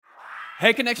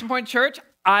Hey, Connection Point Church.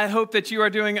 I hope that you are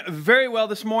doing very well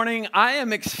this morning. I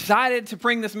am excited to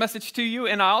bring this message to you,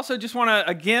 and I also just want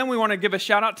to give a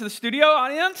shout out to the studio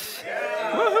audience.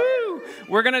 Yeah. Woohoo!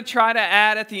 We're going to try to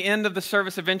add at the end of the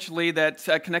service eventually that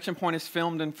Connection Point is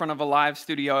filmed in front of a live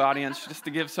studio audience, just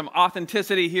to give some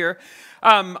authenticity here.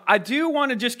 I do want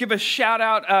to just give a shout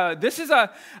out. This is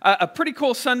a pretty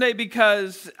cool Sunday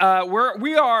because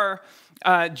we are.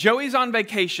 Joey's on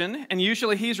vacation, and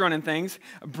usually he's running things.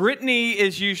 Brittany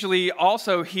is usually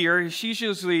also here. She's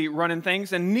usually running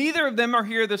things, and neither of them are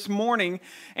here this morning.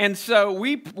 And so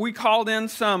we called in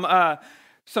some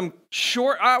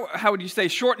short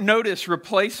notice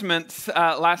replacements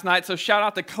last night. So shout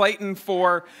out to Clayton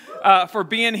for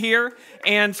being here,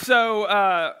 and so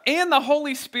and the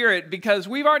Holy Spirit, because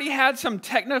we've already had some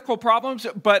technical problems,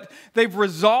 but they've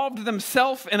resolved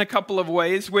themselves in a couple of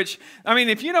ways. Which, I mean,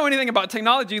 if you know anything about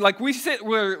technology, like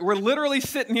we're literally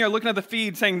sitting here looking at the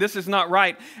feed saying this is not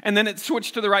right, and then it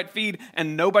switched to the right feed,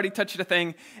 and nobody touched a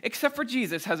thing except for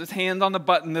Jesus has his hand on the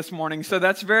button this morning. So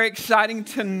that's very exciting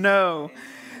to know.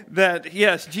 That,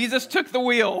 yes, Jesus took the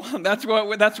wheel. That's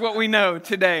what we know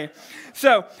today.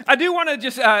 So I do want to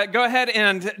just go ahead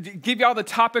and give y'all the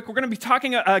topic. We're going to be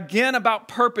talking again about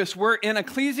purpose. We're in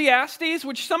Ecclesiastes,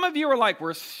 which some of you are like,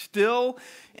 we're still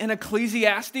in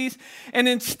Ecclesiastes. And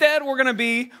instead,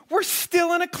 we're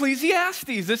still in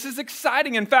Ecclesiastes. This is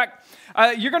exciting. In fact,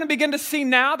 you're going to begin to see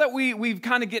now that we're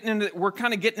kind of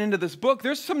getting into this book.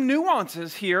 There's some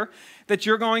nuances here that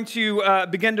you're going to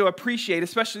begin to appreciate,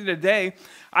 especially today.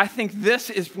 I think this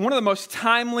is one of the most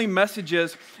timely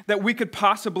messages that we could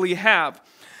possibly have.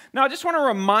 Now, I just want to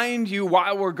remind you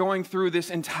why we're going through this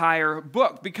entire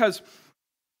book, because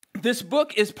this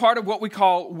book is part of what we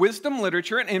call wisdom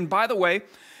literature. And by the way,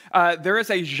 there is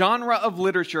a genre of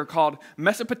literature called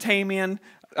Mesopotamian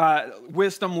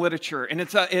wisdom literature, and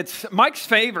it's Mike's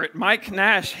favorite. Mike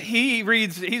Nash,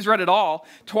 he's read it all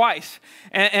twice.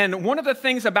 And one of the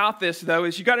things about this, though,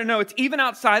 is you got to know it's even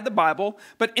outside the Bible,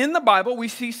 but in the Bible we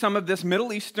see some of this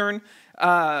Middle Eastern,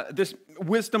 this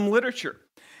wisdom literature.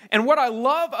 And what I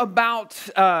love about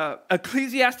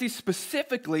Ecclesiastes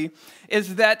specifically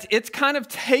is that it's kind of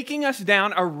taking us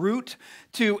down a route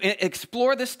to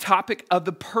explore this topic of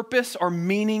the purpose or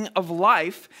meaning of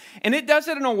life. And it does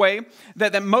it in a way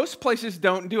that most places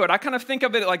don't do it. I kind of think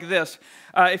of it like this.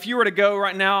 If you were to go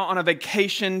right now on a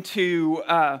vacation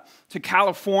to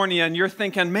California and you're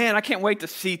thinking, man, I can't wait to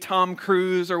see Tom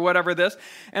Cruise or whatever this.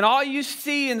 And all you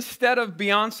see instead of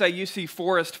Beyonce, you see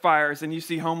forest fires and you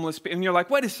see homeless people. And you're like,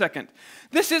 wait a second.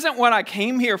 This isn't what I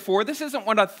came here for. This isn't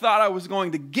what I thought I was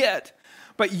going to get.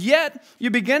 But yet, you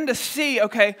begin to see,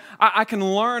 okay, I can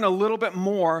learn a little bit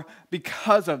more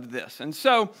because of this. And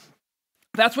so,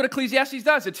 that's what Ecclesiastes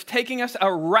does. It's taking us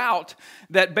a route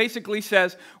that basically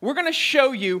says, we're going to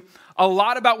show you a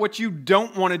lot about what you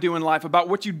don't want to do in life, about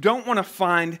what you don't want to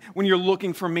find when you're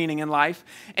looking for meaning in life.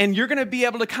 And you're going to be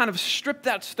able to kind of strip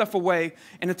that stuff away,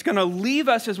 and it's going to leave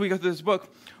us, as we go through this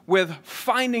book, with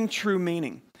finding true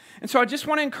meaning. And so I just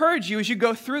want to encourage you as you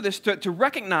go through this to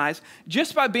recognize,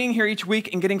 just by being here each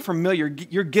week and getting familiar,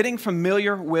 you're getting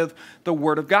familiar with the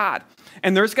Word of God.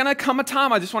 And there's going to come a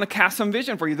time, I just want to cast some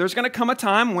vision for you. There's going to come a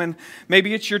time when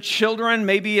maybe it's your children,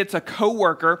 maybe it's a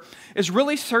coworker, is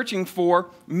really searching for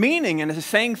meaning and is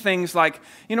saying things like,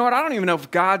 you know what, I don't even know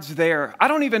if God's there. I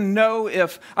don't even know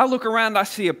if I look around, I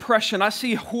see oppression, I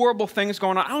see horrible things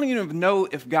going on. I don't even know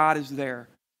if God is there.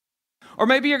 Or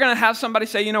maybe you're going to have somebody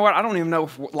say, you know what, I don't even know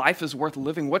if life is worth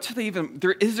living.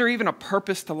 Is there even a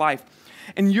purpose to life?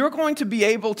 And you're going to be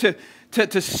able to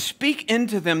speak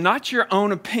into them, not your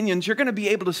own opinions. You're going to be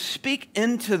able to speak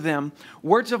into them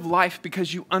words of life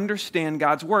because you understand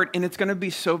God's word, and it's going to be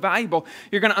so valuable.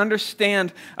 You're going to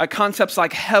understand concepts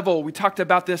like hevel. We talked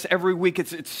about this every week.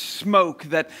 It's smoke,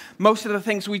 that most of the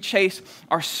things we chase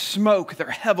are smoke. They're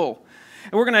hevel.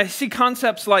 And we're going to see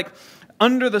concepts like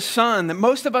under the sun, that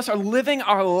most of us are living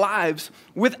our lives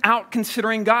without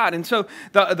considering God. And so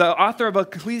the author of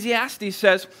Ecclesiastes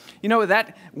says, you know,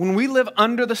 that when we live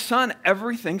under the sun,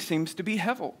 everything seems to be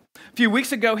hevel. A few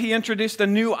weeks ago, he introduced a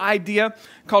new idea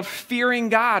called fearing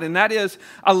God, and that is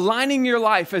aligning your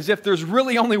life as if there's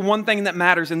really only one thing that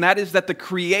matters, and that is that the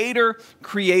Creator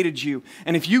created you.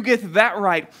 And if you get that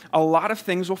right, a lot of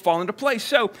things will fall into place.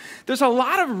 So there's a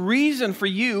lot of reason for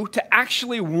you to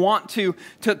actually want to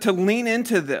lean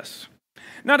into this.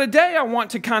 Now today, I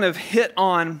want to kind of hit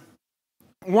on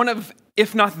one of,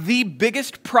 if not the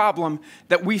biggest problem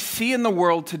that we see in the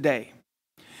world today.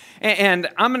 And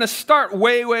I'm going to start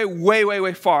way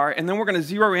far, and then we're going to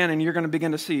zero in, and you're going to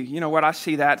begin to see, you know what, I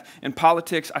see that in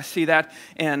politics, I see that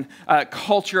in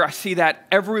culture, I see that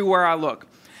everywhere I look.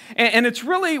 And it's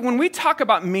really, when we talk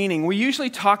about meaning, we usually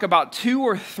talk about 2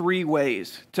 or 3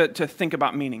 ways to think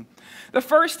about meaning. The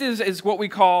first is what we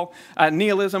call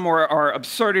nihilism or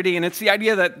absurdity, and it's the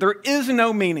idea that there is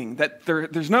no meaning, that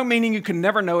there's no meaning, you can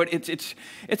never know it.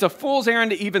 It's a fool's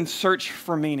errand to even search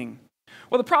for meaning.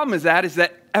 Well, the problem is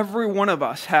that every one of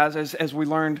us has, as we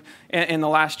learned in the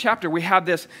last chapter, we have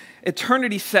this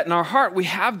eternity set in our heart. We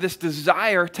have this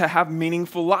desire to have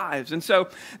meaningful lives. And so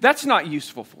that's not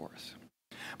useful for us.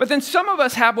 But then some of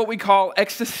us have what we call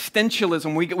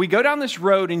existentialism. We go down this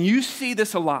road, and you see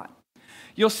this a lot.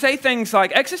 You'll say things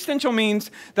like, existential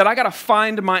means that I got to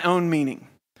find my own meaning.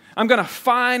 I'm going to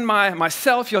find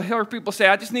myself. You'll hear people say,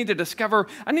 I just need to discover,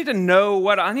 I need to know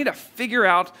I need to figure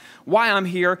out why I'm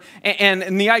here.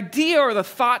 And the idea or the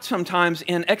thought sometimes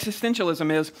in existentialism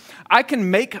is, I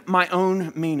can make my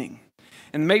own meaning.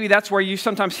 And maybe that's where you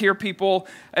sometimes hear people,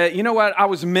 you know what, I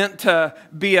was meant to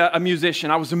be a musician.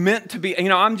 I was meant to be,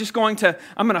 I'm going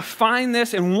to find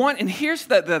this. And here's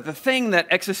the thing that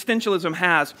existentialism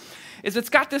has, is it's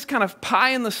got this kind of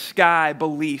pie-in-the-sky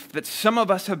belief that some of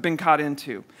us have been caught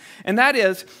into. And that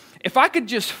is, if I could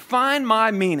just find my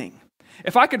meaning,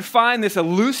 if I could find this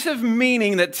elusive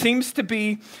meaning that seems to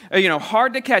be,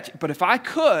 hard to catch, but if I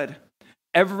could,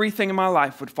 everything in my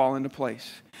life would fall into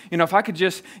place. If I could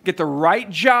just get the right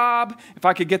job, if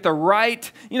I could get the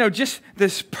right, just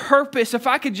this purpose, if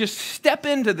I could just step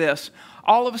into this,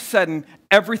 all of a sudden,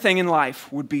 everything in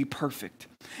life would be perfect.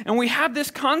 And we have this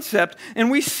concept, and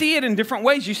we see it in different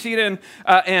ways. You see it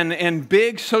in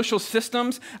big social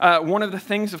systems. One of the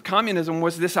things of communism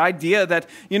was this idea that,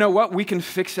 we can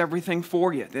fix everything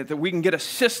for you, that we can get a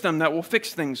system that will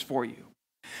fix things for you.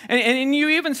 And you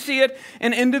even see it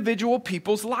in individual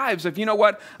people's lives of,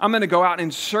 I'm going to go out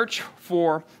and search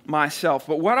for myself.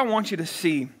 But what I want you to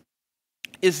see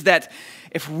is that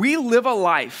if we live a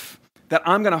life that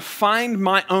I'm going to find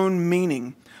my own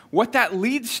meaning, what that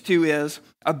leads to is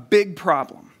a big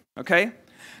problem, okay?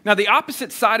 Now, the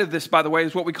opposite side of this, by the way,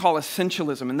 is what we call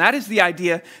essentialism, and that is the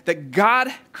idea that God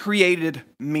created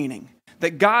meaning,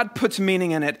 that God puts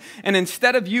meaning in it, and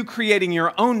instead of you creating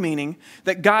your own meaning,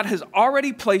 that God has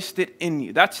already placed it in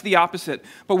you. That's the opposite.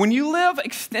 But when you live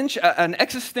an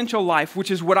existential life,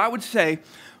 which is what I would say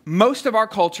most of our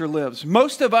culture lives,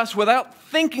 most of us, without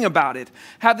thinking about it,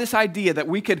 have this idea that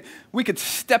we could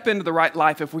step into the right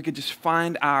life if we could just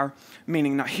find our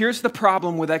meaning. Now, here's the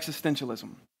problem with existentialism.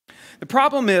 The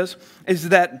problem is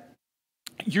that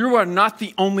you are not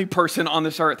the only person on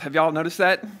this earth. Have y'all noticed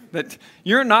that? That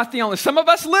you're not the only. Some of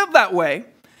us live that way.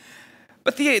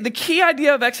 But the key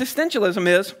idea of existentialism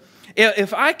is,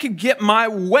 if I could get my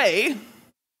way,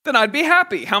 then I'd be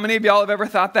happy. How many of y'all have ever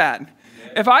thought that?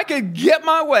 If I could get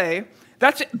my way,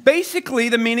 that's basically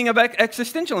the meaning of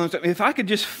existentialism. If I could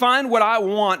just find what I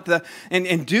want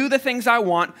and do the things I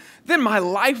want, then my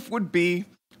life would be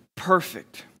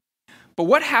perfect. But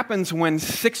what happens when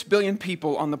 6 billion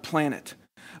people on the planet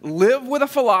live with a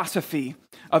philosophy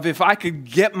of, if I could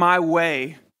get my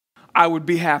way, I would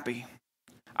be happy?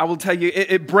 I will tell you,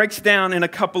 it breaks down in a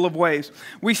couple of ways.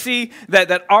 We see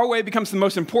that our way becomes the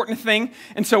most important thing.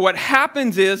 And so what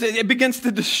happens is it begins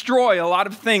to destroy a lot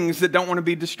of things that don't want to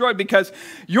be destroyed, because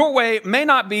your way may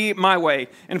not be my way.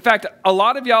 In fact, a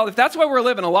lot of y'all, if that's where we're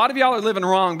living, a lot of y'all are living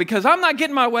wrong, because I'm not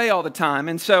getting my way all the time.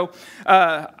 And so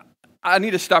I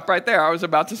need to stop right there. I was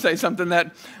about to say something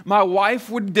that my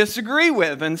wife would disagree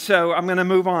with. And so I'm going to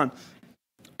move on.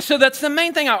 So that's the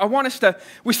main thing I want us to,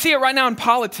 we see it right now in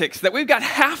politics, that we've got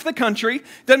half the country,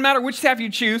 doesn't matter which half you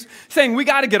choose, saying we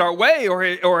got to get our way or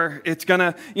it's going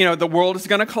to, the world is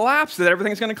going to collapse, that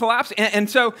everything's going to collapse. And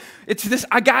so it's this,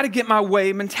 I got to get my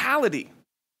way mentality.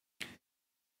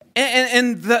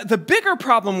 And the bigger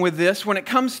problem with this, when it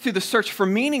comes to the search for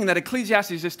meaning that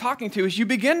Ecclesiastes is talking to, is you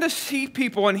begin to see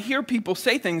people and hear people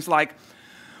say things like,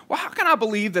 well, how can I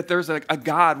believe that there's a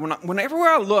God when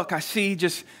everywhere I look, I see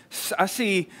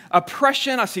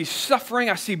oppression, I see suffering,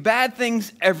 I see bad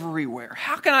things everywhere.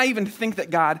 How can I even think that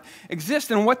God exists?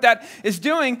 And what that is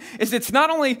doing is it's not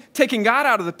only taking God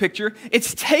out of the picture,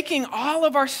 it's taking all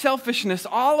of our selfishness,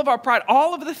 all of our pride,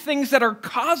 all of the things that are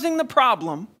causing the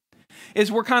problem,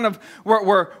 is we're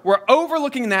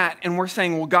overlooking that, and we're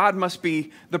saying, well, God must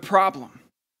be the problem.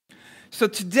 So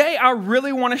today I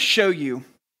really want to show you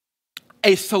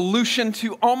a solution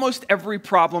to almost every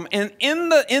problem. And in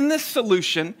this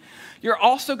solution, you're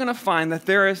also going to find that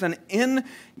there is an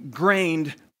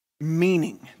ingrained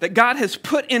meaning that God has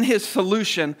put in his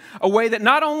solution, a way that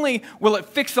not only will it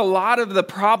fix a lot of the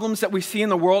problems that we see in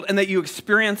the world and that you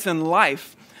experience in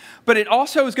life, but it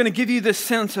also is going to give you this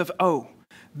sense of, oh,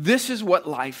 this is what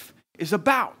life is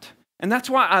about. And that's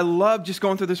why I love just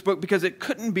going through this book, because it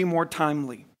couldn't be more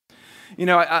timely.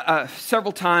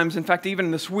 Several times, in fact,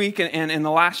 even this week and in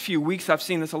the last few weeks, I've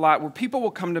seen this a lot, where people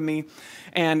will come to me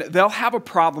and they'll have a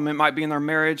problem. It might be in their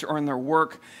marriage or in their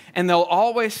work, and they'll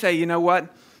always say, you know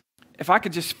what? If I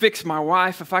could just fix my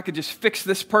wife, if I could just fix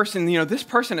this person, this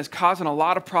person is causing a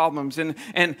lot of problems. And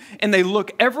they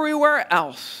look everywhere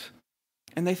else,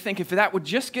 and they think if that would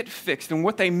just get fixed. And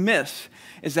what they miss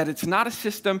is that it's not a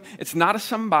system, it's not a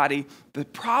somebody. The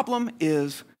problem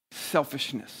is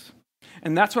selfishness.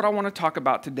 And that's what I want to talk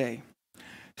about today.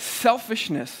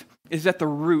 Selfishness is at the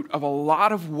root of a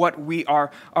lot of what we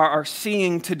are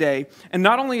seeing today. And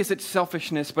not only is it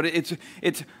selfishness, but it's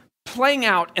playing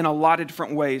out in a lot of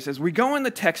different ways. As we go in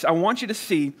the text, I want you to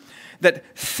see that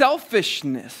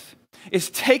selfishness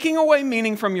is taking away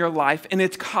meaning from your life, and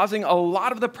it's causing a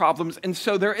lot of the problems. And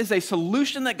so there is a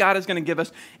solution that God is going to give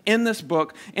us in this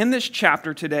book, in this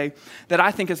chapter today, that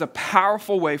I think is a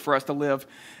powerful way for us to live,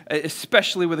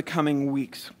 especially with the coming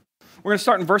weeks. We're going to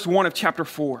start in verse 1 of chapter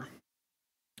 4.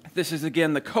 This is,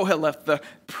 again, the Koheleth, the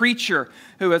preacher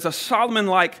who is a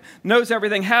Solomon-like, knows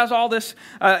everything, has all this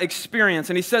experience.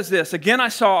 And he says this, "Again, I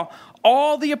saw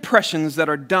all the oppressions that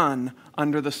are done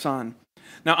under the sun."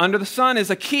 Now, under the sun is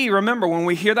a key. Remember, when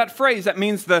we hear that phrase, that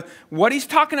means what he's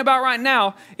talking about right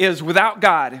now is without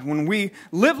God. When we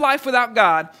live life without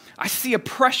God, I see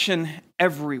oppression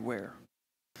everywhere.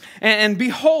 And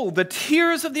behold, the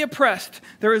tears of the oppressed,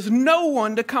 there is no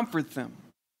one to comfort them.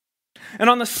 And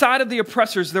on the side of the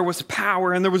oppressors, there was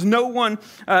power, and there was no one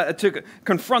to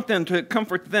confront them, to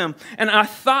comfort them. And I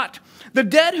thought, the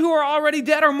dead who are already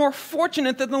dead are more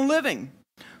fortunate than the living.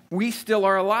 We still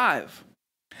are alive.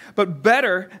 But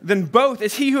better than both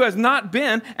is he who has not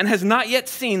been and has not yet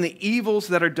seen the evils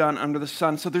that are done under the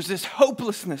sun. So there's this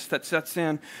hopelessness that sets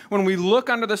in. When we look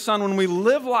under the sun, when we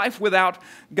live life without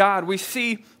God, we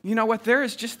see, there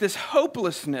is just this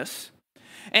hopelessness.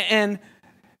 And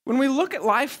when we look at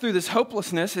life through this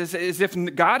hopelessness, as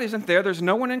if God isn't there, there's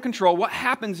no one in control, what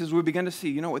happens is we begin to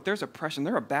see, there's oppression,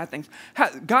 there are bad things.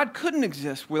 God couldn't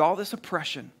exist with all this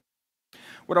oppression.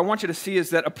 What I want you to see is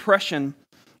that oppression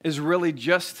is really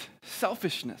just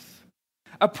selfishness.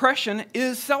 Oppression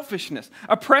is selfishness.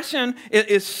 Oppression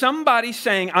is somebody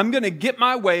saying, I'm going to get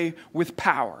my way with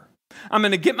power. I'm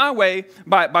going to get my way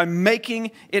by making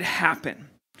it happen.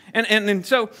 And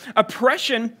so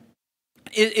oppression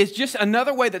is just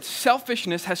another way that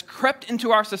selfishness has crept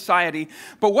into our society.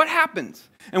 But what happens,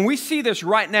 and we see this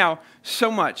right now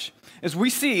so much, is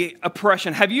we see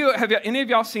oppression. Have any of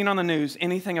y'all seen on the news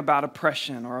anything about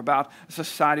oppression or about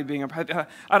society being oppressed?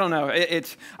 I don't know.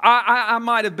 I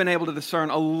might have been able to discern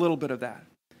a little bit of that.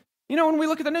 When we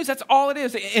look at the news, that's all it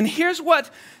is. And here's what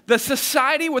the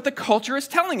society, what the culture is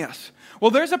telling us.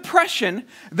 Well, there's oppression.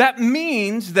 That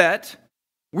means that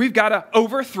we've got to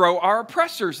overthrow our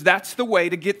oppressors. That's the way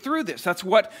to get through this. That's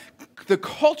what the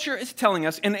culture is telling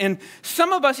us. And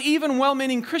some of us, even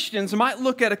well-meaning Christians, might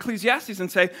look at Ecclesiastes and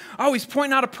say, oh, he's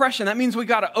pointing out oppression. That means we've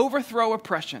got to overthrow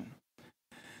oppression.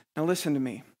 Now listen to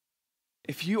me.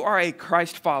 If you are a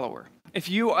Christ follower, if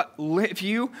you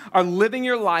are living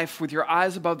your life with your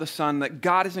eyes above the sun, that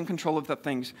God is in control of the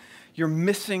things, you're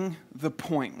missing the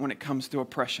point when it comes to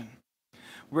oppression.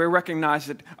 We recognize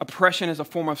that oppression is a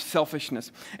form of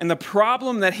selfishness. And the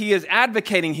problem that he is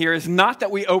advocating here is not that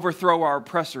we overthrow our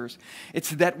oppressors.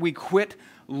 It's that we quit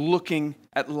looking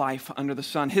at life under the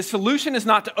sun. His solution is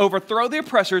not to overthrow the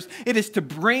oppressors. It is to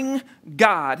bring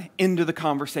God into the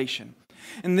conversation.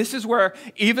 And this is where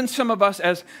even some of us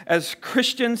as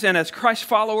Christians and as Christ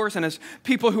followers and as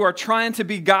people who are trying to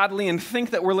be godly and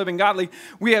think that we're living godly,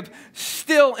 we have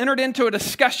still entered into a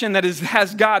discussion that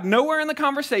has God nowhere in the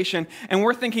conversation. And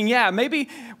we're thinking, maybe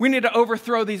we need to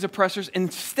overthrow these oppressors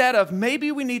instead of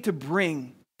maybe we need to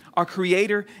bring our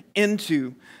Creator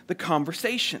into the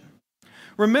conversation.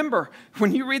 Remember,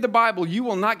 when you read the Bible, you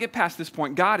will not get past this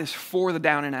point. God is for the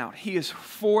down and out. He is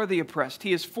for the oppressed.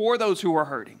 He is for those who are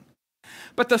hurting.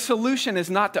 But the solution is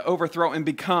not to overthrow and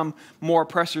become more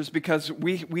oppressors because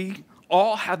we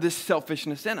all have this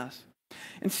selfishness in us.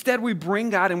 Instead, we bring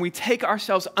God and we take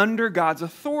ourselves under God's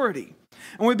authority.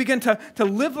 And we begin to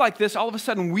live like this. All of a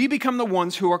sudden, we become the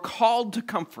ones who are called to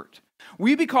comfort.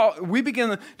 We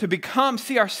begin to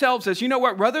see ourselves as,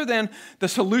 rather than the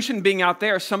solution being out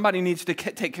there, somebody needs to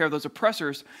take care of those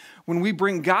oppressors. When we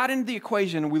bring God into the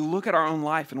equation, we look at our own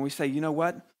life and we say,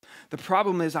 the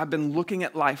problem is I've been looking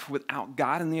at life without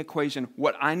God in the equation.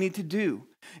 What I need to do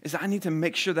is I need to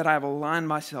make sure that I've aligned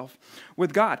myself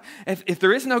with God. If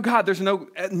there is no God, there's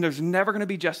never going to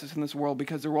be justice in this world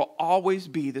because there will always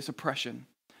be this oppression.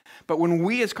 But when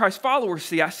we as Christ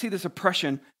followers I see this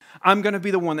oppression, I'm going to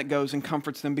be the one that goes and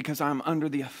comforts them because I'm under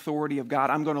the authority of God.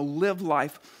 I'm going to live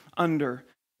life under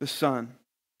the Son.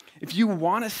 If you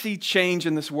want to see change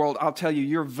in this world, I'll tell you,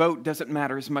 your vote doesn't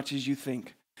matter as much as you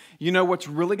think. You know what's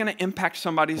really going to impact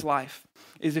somebody's life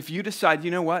is if you decide, you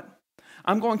know what?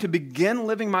 I'm going to begin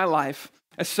living my life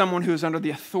as someone who is under the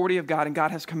authority of God, and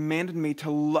God has commanded me to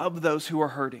love those who are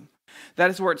hurting. That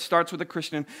is where it starts with a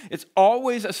Christian. It's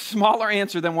always a smaller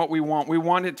answer than what we want. We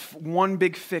want it one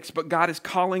big fix, but God is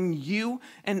calling you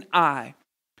and I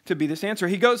to be this answer.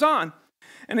 He goes on,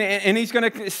 and he's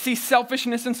going to see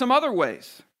selfishness in some other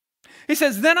ways. He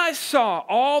says, then I saw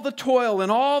all the toil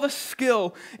and all the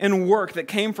skill and work that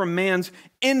came from man's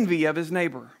envy of his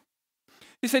neighbor.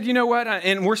 He said, you know what?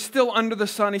 And we're still under the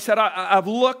sun. He said, I've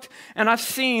looked and I've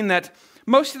seen that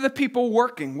most of the people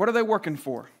working, what are they working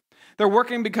for? They're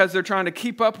working because they're trying to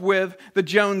keep up with the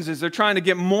Joneses. They're trying to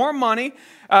get more money,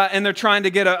 and they're trying to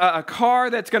get a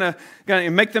car that's going to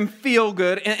make them feel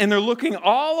good. And they're looking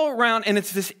all around, and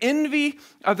it's this envy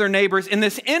of their neighbors. And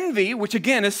this envy, which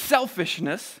again is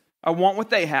selfishness, I want what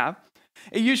they have,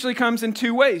 it usually comes in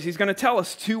two ways. He's going to tell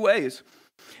us two ways.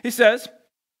 He says,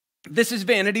 this is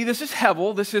vanity, this is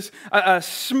hevel, this is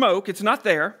smoke, it's not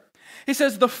there. He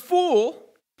says, the fool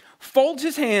folds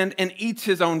his hand and eats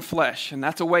his own flesh. And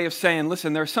that's a way of saying,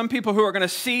 listen, there are some people who are going to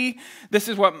see, this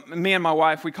is what me and my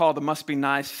wife, we call the must be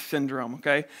nice syndrome,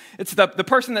 okay? It's the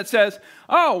person that says,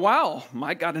 oh, wow,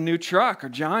 Mike got a new truck, or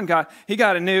John got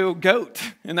a new goat.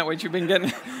 Isn't that what you've been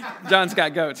getting? John's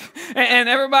got goats. And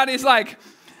everybody's like,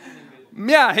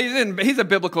 yeah, he's a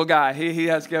biblical guy. He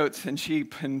has goats and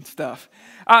sheep and stuff.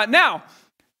 Now,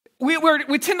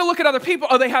 we tend to look at other people,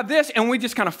 oh, they have this, and we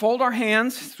just kind of fold our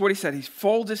hands. That's what he said. He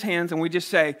folds his hands, and we just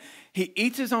say, he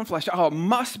eats his own flesh. Oh, it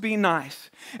must be nice.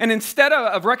 And instead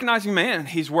of recognizing, man,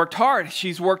 he's worked hard.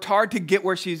 She's worked hard to get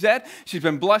where she's at. She's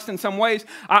been blessed in some ways.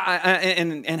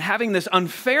 And having this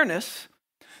unfairness,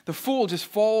 the fool just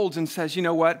folds and says, you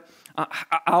know what?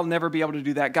 I'll never be able to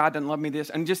do that. God doesn't love me this.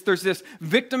 And just there's this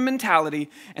victim mentality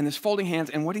and this folding hands.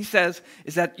 And what he says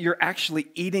is that you're actually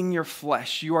eating your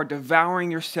flesh. You are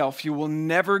devouring yourself. You will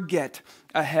never get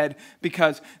ahead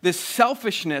because this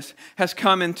selfishness has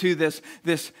come into this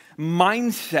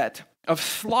mindset of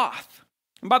sloth.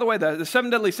 And by the way, the 7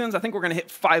 deadly sins, I think we're going to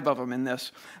hit 5 of them in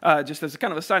this, just as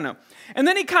kind of a side note. And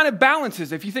then he kind of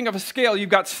balances. If you think of a scale, you've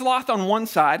got sloth on one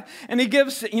side, and he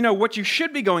gives, what you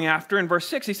should be going after. In verse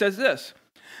 6, he says this,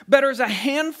 better is a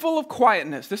handful of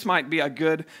quietness. This might be a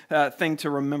good thing to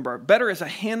remember. Better is a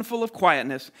handful of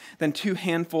quietness than 2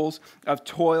 handfuls of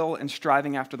toil and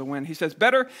striving after the wind. He says,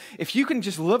 better if you can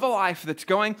just live a life that's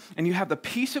going and you have the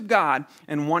peace of God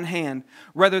in one hand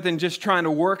rather than just trying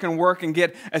to work and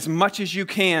get as much as you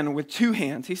can with 2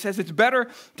 hands. He says it's better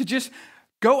to just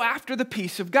go after the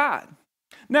peace of God.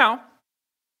 Now,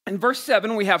 in verse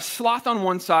 7, we have sloth on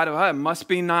one side of, it must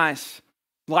be nice.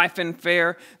 Life isn't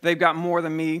fair. They've got more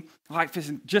than me. Life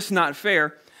is just not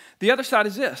fair. The other side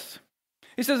is this.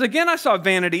 He says, again, I saw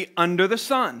vanity under the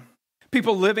sun.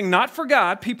 People living not for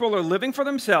God. People are living for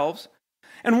themselves.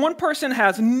 And one person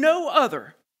has no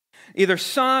other, either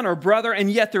son or brother, and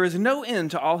yet there is no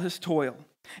end to all his toil.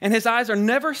 And his eyes are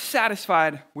never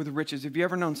satisfied with riches. Have you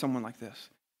ever known someone like this?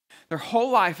 Their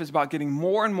whole life is about getting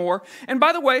more and more. And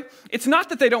by the way, it's not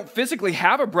that they don't physically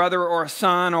have a brother or a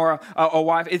son or a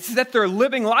wife. It's that they're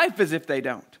living life as if they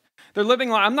don't. They're living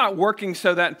life. I'm not working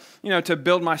so that, to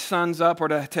build my sons up or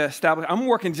to establish. I'm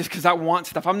working just because I want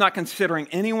stuff. I'm not considering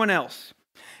anyone else.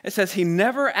 It says he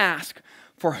never asked,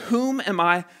 for whom am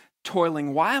I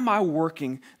toiling? Why am I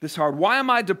working this hard? Why am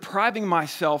I depriving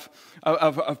myself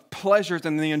of pleasures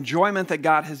and the enjoyment that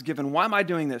God has given? Why am I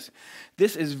doing this?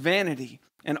 This is vanity.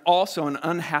 And also an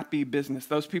unhappy business.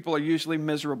 Those people are usually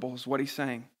miserable, is what he's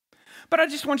saying. But I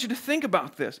just want you to think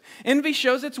about this. Envy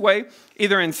shows its way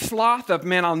either in sloth of,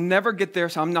 man, I'll never get there,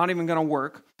 so I'm not even going to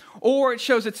work. Or it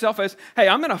shows itself as, hey,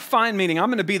 I'm going to find meaning. I'm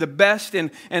going to be the best, and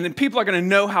people are going to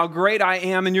know how great I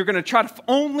am, and you're going to try to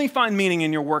only find meaning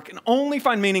in your work, and only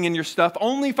find meaning in your stuff,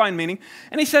 only find meaning.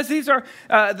 And he says these are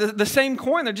the same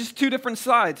coin. They're just 2 different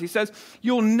sides. He says,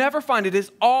 you'll never find it. It's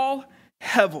all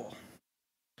hevel.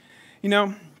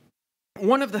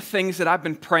 One of the things that I've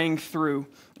been praying through,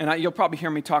 and you'll probably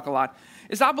hear me talk a lot,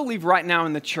 is I believe right now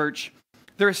in the church,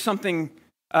 there is something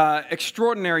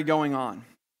extraordinary going on.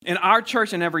 In our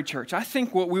church and every church, I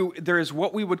think there is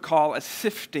what we would call a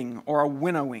sifting or a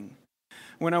winnowing.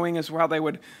 Winnowing is how they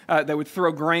would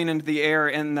throw grain into the air,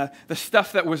 and the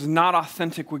stuff that was not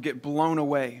authentic would get blown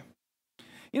away.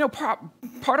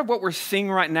 Part of what we're seeing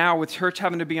right now with church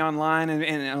having to be online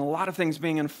and a lot of things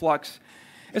being in flux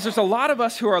is there's a lot of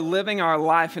us who are living our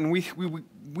life, and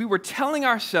we were telling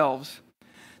ourselves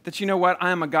that, you know what,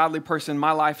 I am a godly person,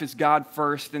 my life is God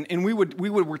first, and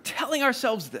we're telling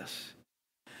ourselves this.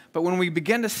 But when we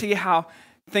begin to see how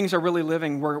things are really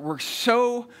living,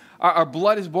 our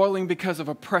blood is boiling because of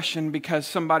oppression, because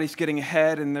somebody's getting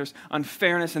ahead and there's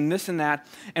unfairness and this and that,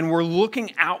 and we're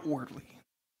looking outwardly.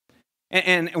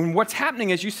 And what's happening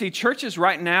is you see churches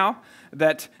right now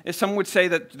that, as some would say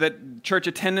that church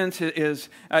attendance is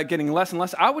getting less and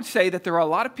less. I would say that there are a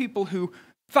lot of people who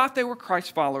thought they were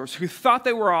Christ followers, who thought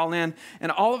they were all in,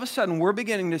 and all of a sudden we're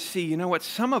beginning to see, you know what,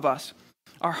 some of us,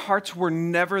 our hearts were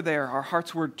never there. Our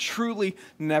hearts were truly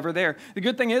never there. The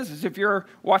good thing is if you're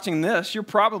watching this, you're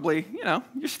probably,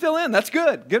 you're still in. That's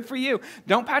good. Good for you.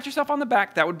 Don't pat yourself on the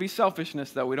back. That would be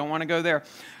selfishness, though. We don't want to go there.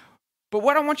 But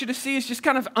what I want you to see is just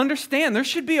kind of understand there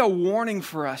should be a warning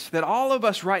for us that all of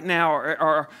us right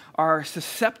now are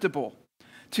susceptible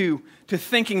to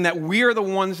thinking that we are the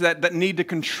ones that need to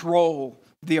control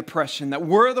the oppression, that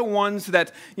we're the ones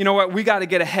that, we got to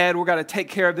get ahead, we got to take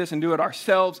care of this and do it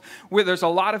ourselves. There's a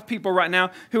lot of people right now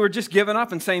who are just giving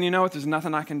up and saying, there's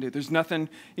nothing I can do. There's nothing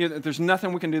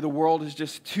we can do. The world is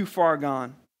just too far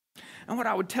gone. And what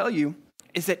I would tell you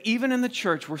is that even in the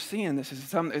church, we're seeing this,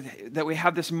 that we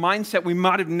have this mindset, we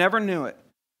might have never knew it.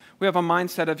 We have a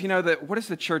mindset of, what is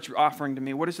the church offering to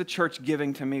me? What is the church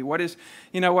giving to me? What is,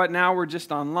 now we're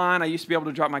just online. I used to be able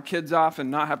to drop my kids off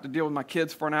and not have to deal with my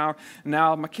kids for an hour.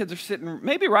 Now my kids are sitting,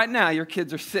 maybe right now your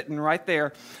kids are sitting right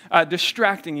there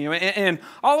distracting you. And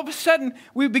all of a sudden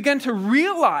we begin to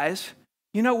realize,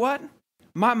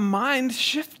 my mind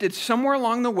shifted somewhere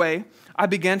along the way. I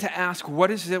began to ask, what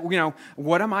is it,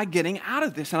 what am I getting out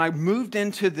of this? And I moved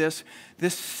into this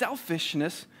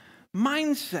selfishness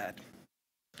mindset.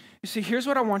 You see, here's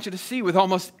what I want you to see with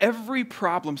almost every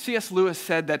problem. C.S. Lewis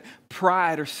said that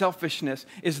pride or selfishness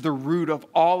is the root of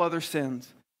all other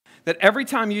sins. That every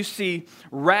time you see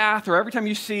wrath or every time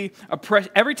you see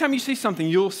oppression, every time you see something,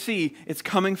 you'll see it's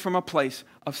coming from a place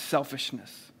of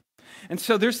selfishness. And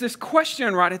so there's this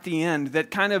question right at the end that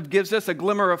kind of gives us a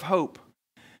glimmer of hope.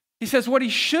 He says what he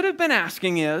should have been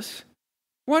asking is,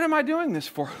 what am I doing this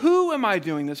for? Who am I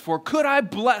doing this for? Could I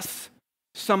bless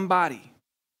somebody?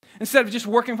 Instead of just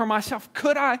working for myself,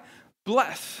 could I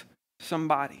bless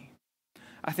somebody?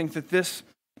 I think that this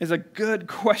is a good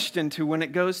question when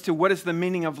it goes to what is the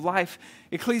meaning of life.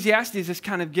 Ecclesiastes has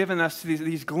kind of given us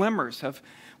these glimmers of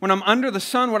when I'm under the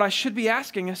sun, what I should be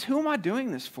asking is, who am I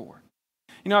doing this for?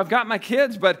 I've got my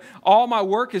kids, but all my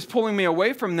work is pulling me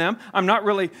away from them. I'm not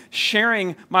really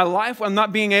sharing my life. I'm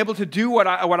not being able to do what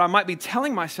I might be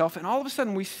telling myself. And all of a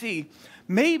sudden we see,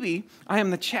 maybe I am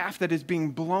the chaff that is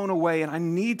being blown away and I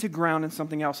need to ground in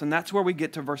something else. And that's where we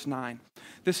get to verse 9.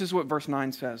 This is what verse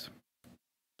 9 says.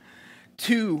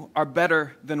 2 are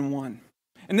better than 1.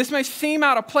 And this may seem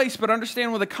out of place, but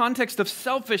understand with the context of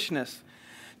selfishness.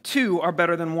 2 are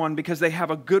better than 1 because they have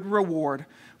a good reward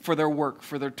for their work,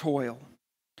 for their toil.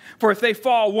 For if they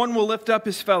fall, one will lift up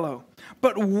his fellow.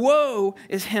 But woe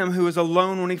is him who is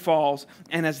alone when he falls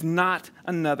and has not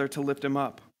another to lift him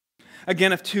up.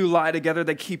 Again, if 2 lie together,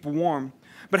 they keep warm.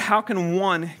 But how can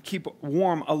one keep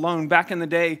warm alone? Back in the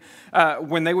day,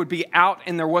 when they would be out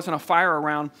and there wasn't a fire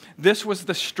around, this was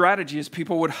the strategy, as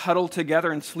people would huddle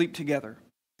together and sleep together.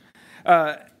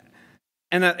 And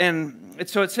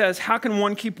so it says, how can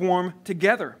one keep warm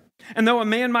together? And though a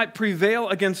man might prevail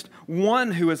against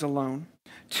one who is alone,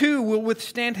 2 will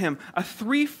withstand him. A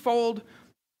threefold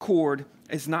cord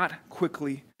is not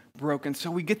quickly broken. So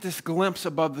we get this glimpse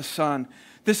above the sun.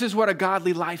 This is what a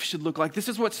godly life should look like. This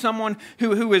is what someone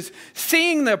who is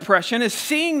seeing the oppression, is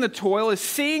seeing the toil, is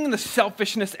seeing the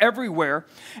selfishness everywhere.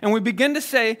 And we begin to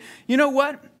say, you know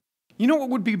what? You know what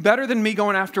would be better than me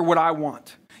going after what I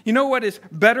want? You know what is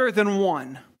better than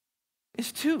 1?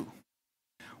 Is 2.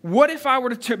 What if I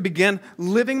were to begin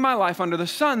living my life under the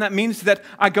sun? That means that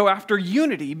I go after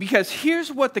unity, because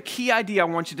here's what the key idea I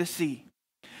want you to see.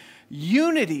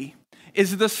 Unity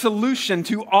is the solution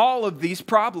to all of these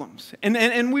problems.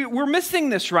 And we're missing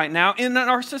this right now in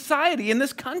our society, in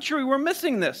this country, we're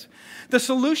missing this. The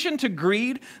solution to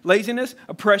greed, laziness,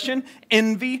 oppression,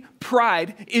 envy,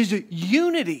 pride is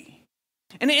unity.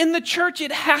 And in the church,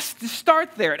 it has to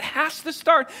start there. It has to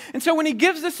start. And so when he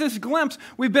gives us this glimpse,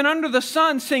 we've been under the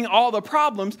sun seeing all the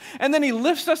problems, and then he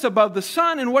lifts us above the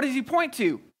sun, and what does he point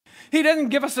to? He doesn't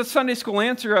give us a Sunday school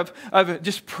answer of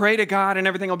just pray to God and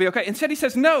everything will be okay. Instead, he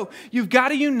says, no, you've got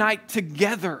to unite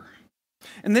together.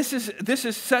 And this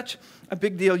is such a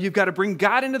big deal. You've got to bring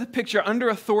God into the picture under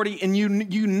authority and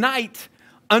unite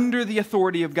under the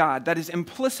authority of God. That is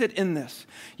implicit in this.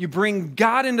 You bring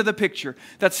God into the picture.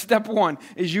 That's step 1,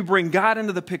 is you bring God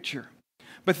into the picture.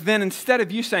 But then instead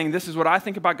of you saying, this is what I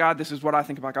think about God, this is what I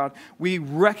think about God, we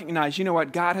recognize, you know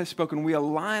what, God has spoken. We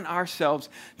align ourselves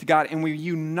to God and we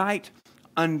unite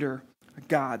under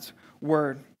God's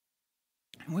word.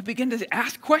 And we begin to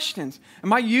ask questions.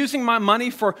 Am I using my money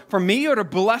for me or to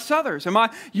bless others? Am I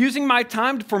using my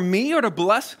time for me or to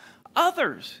bless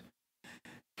others?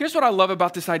 Here's what I love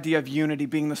about this idea of unity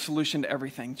being the solution to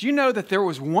everything. Do you know that there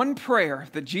was one prayer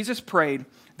that Jesus prayed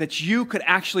that you could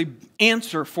actually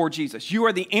answer for Jesus? You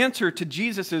are the answer to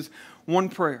Jesus' one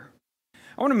prayer.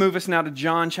 I want to move us now to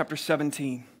John chapter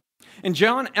 17. In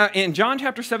John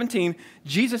chapter 17,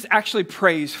 Jesus actually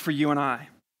prays for you and I.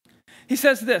 He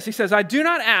says this, he says, I do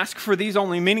not ask for these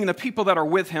only, meaning the people that are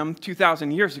with him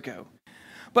 2,000 years ago,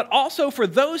 but also for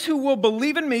those who will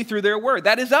believe in me through their word.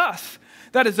 That is us.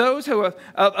 That is those of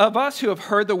us who have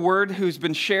heard the word, who's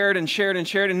been shared and shared and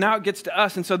shared, and now it gets to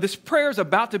us. And so this prayer is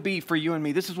about to be for you and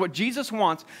me. This is what Jesus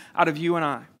wants out of you and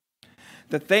I.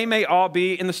 That they may all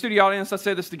be, in the studio audience, let's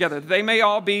say this together, that they may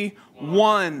all be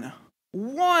one.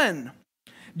 One.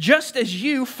 Just as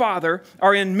you, Father,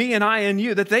 are in me and I in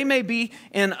you, that they may be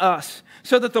in us,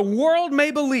 so that the world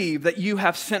may believe that you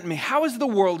have sent me. How is the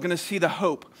world going to see the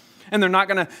hope? And they're not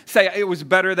going to say, it was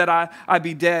better that I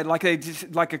be dead, like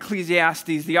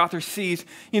Ecclesiastes, the author sees.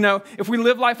 You know, if we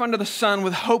live life under the sun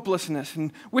with hopelessness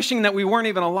and wishing that we weren't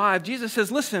even alive, Jesus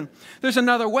says, listen, there's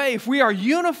another way. If we are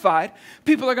unified,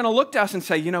 people are going to look to us and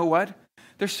say, you know what?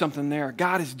 There's something there.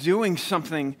 God is doing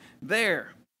something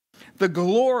there. The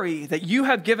glory that you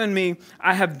have given me,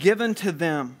 I have given to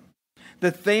them,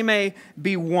 that they may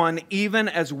be one, even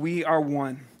as we are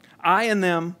one. I and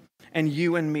them, and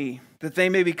you and me, that they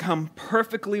may become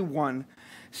perfectly one,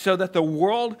 so that the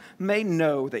world may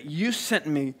know that you sent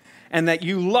me and that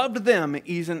you loved them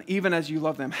even as you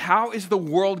love them. How is the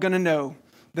world going to know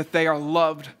that they are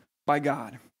loved by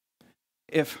God?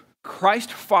 If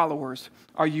Christ followers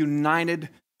are united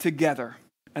together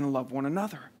and love one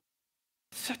another.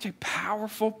 Such a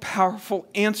powerful, powerful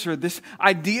answer. This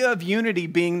idea of unity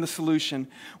being the solution.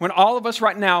 When all of us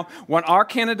right now want our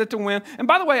candidate to win. And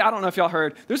by the way, I don't know if y'all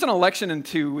heard, there's an election in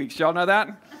 2 weeks. Y'all know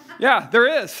that? Yeah,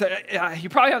 there is. You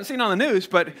probably haven't seen it on the news,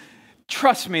 but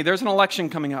trust me, there's an election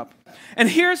coming up. And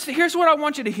here's what I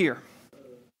want you to hear.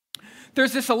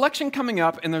 There's this election coming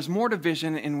up, and there's more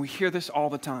division, and we hear this all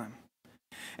the time.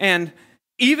 And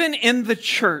even in the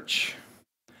church,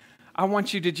 I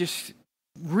want you to just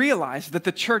realize that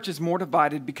the church is more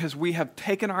divided because we have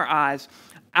taken our eyes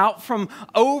out from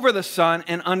over the sun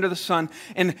and under the sun.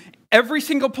 And every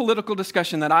single political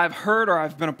discussion that I've heard or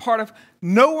I've been a part of,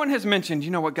 no one has mentioned,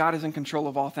 you know what, God is in control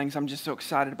of all things. I'm just so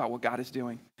excited about what God is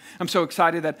doing. I'm so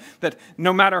excited that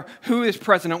no matter who is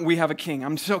president, we have a king.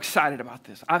 I'm so excited about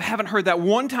this. I haven't heard that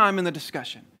one time in the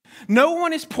discussion. No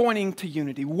one is pointing to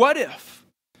unity. What if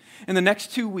in the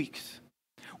next 2 weeks,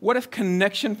 what if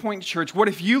Connection Point Church, what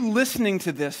if you listening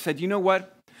to this said, you know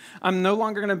what? I'm no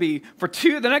longer going to be, for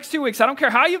the next 2 weeks, I don't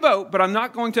care how you vote, but I'm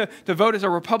not going to vote as a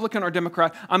Republican or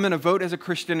Democrat. I'm going to vote as a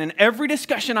Christian. And every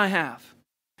discussion I have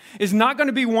is not going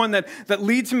to be one that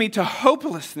leads me to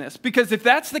hopelessness. Because if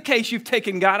that's the case, you've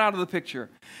taken God out of the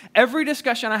picture. Every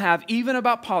discussion I have, even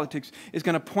about politics, is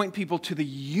going to point people to the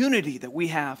unity that we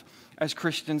have as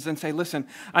Christians and say, listen,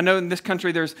 I know in this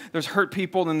country there's hurt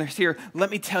people and there's here.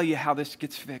 Let me tell you how this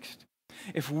gets fixed.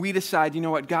 If we decide, you know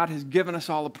what, God has given us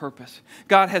all a purpose.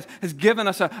 God has given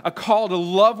us a call to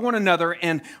love one another,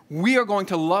 and we are going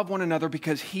to love one another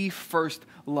because he first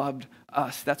loved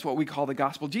us. That's what we call the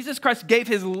gospel. Jesus Christ gave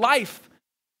his life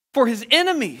for his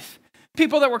enemies,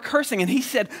 people that were cursing, and he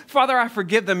said, Father, I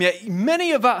forgive them. Yet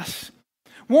many of us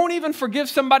won't even forgive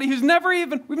somebody we've never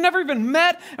even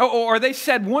met, or they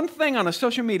said one thing on a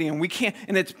social media and we can't,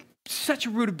 and it's such a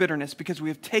root of bitterness because we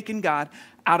have taken God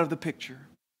out of the picture.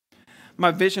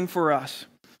 My vision for us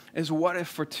is, what if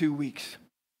for 2 weeks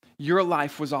your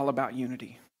life was all about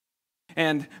unity?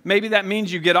 And maybe that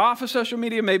means you get off of social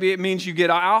media, maybe it means you get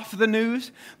off the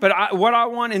news, but what I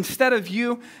want, instead of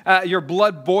your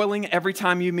blood boiling every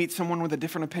time you meet someone with a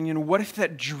different opinion, what if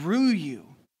that drew you?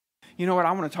 You know what?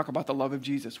 I want to talk about the love of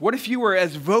Jesus. What if you were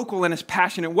as vocal and as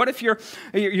passionate? What if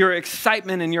your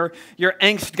excitement and your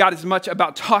angst got as much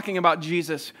about talking about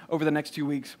Jesus over the next 2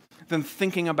 weeks than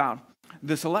thinking about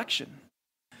this election?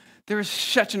 There is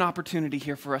such an opportunity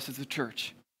here for us as a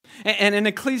church. And in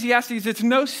Ecclesiastes, it's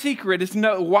no secret. It's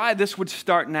why this would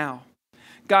start now.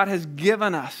 God has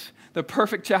given us the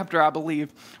perfect chapter, I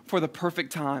believe, for the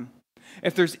perfect time.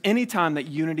 If there's any time that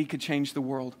unity could change the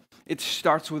world, it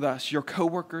starts with us, your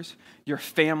coworkers, your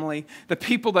family, the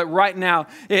people that right now,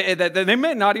 that they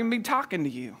may not even be talking to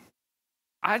you.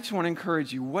 I just want to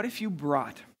encourage you, what if you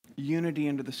brought unity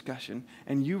into discussion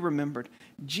and you remembered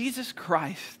Jesus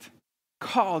Christ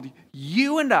called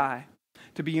you and I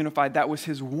to be unified? That was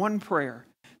his one prayer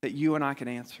that you and I could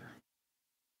answer.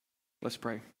 Let's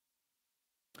pray.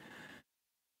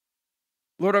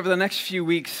 Lord, over the next few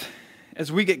weeks,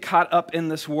 as we get caught up in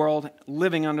this world,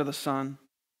 living under the sun,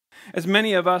 as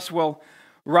many of us will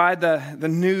ride the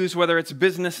news, whether it's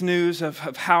business news of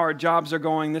how our jobs are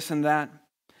going, this and that,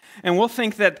 and we'll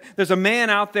think that there's a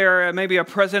man out there, maybe a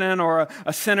president or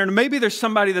a senator, maybe there's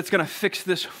somebody that's going to fix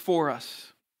this for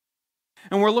us.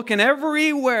 And we're looking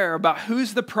everywhere about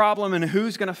who's the problem and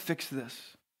who's going to fix this.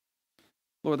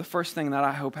 Lord, the first thing that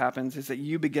I hope happens is that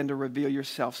you begin to reveal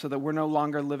yourself so that we're no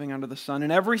longer living under the sun.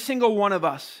 And every single one of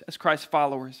us as Christ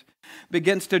followers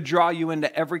begins to draw you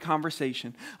into every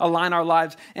conversation, align our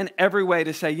lives in every way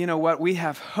to say, you know what, we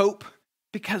have hope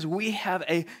because we have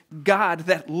a God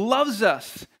that loves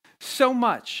us so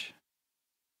much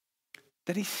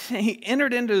that he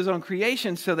entered into his own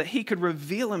creation so that he could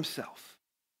reveal himself.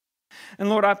 And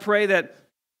Lord, I pray that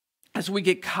as we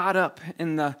get caught up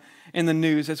in the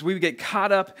news, as we get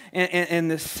caught up in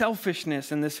this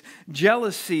selfishness and this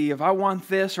jealousy of I want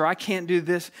this or I can't do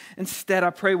this, instead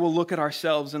I pray we'll look at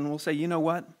ourselves and we'll say, you know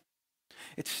what?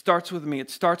 It starts with me. It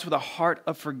starts with a heart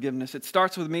of forgiveness. It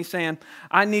starts with me saying,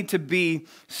 I need to be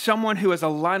someone who has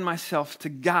aligned myself to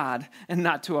God and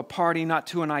not to a party, not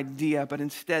to an idea, but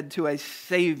instead to a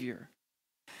Savior.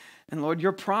 And Lord,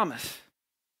 your promise,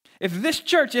 if this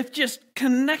church, if just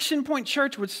Connection Point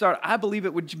Church would start, I believe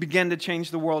it would begin to change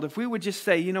the world. If we would just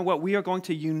say, you know what, we are going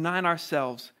to unite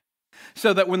ourselves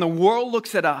so that when the world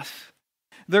looks at us,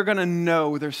 they're going to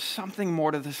know there's something more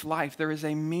to this life. There is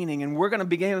a meaning, and we're going to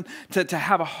begin to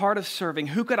have a heart of serving.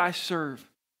 Who could I serve?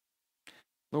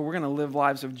 Lord, we're going to live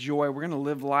lives of joy. We're going to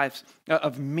live lives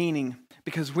of meaning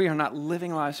because we are not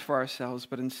living lives for ourselves,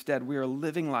 but instead we are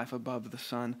living life above the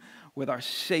sun with our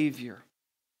Savior.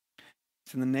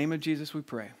 It's in the name of Jesus we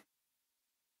pray.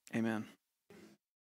 Amen.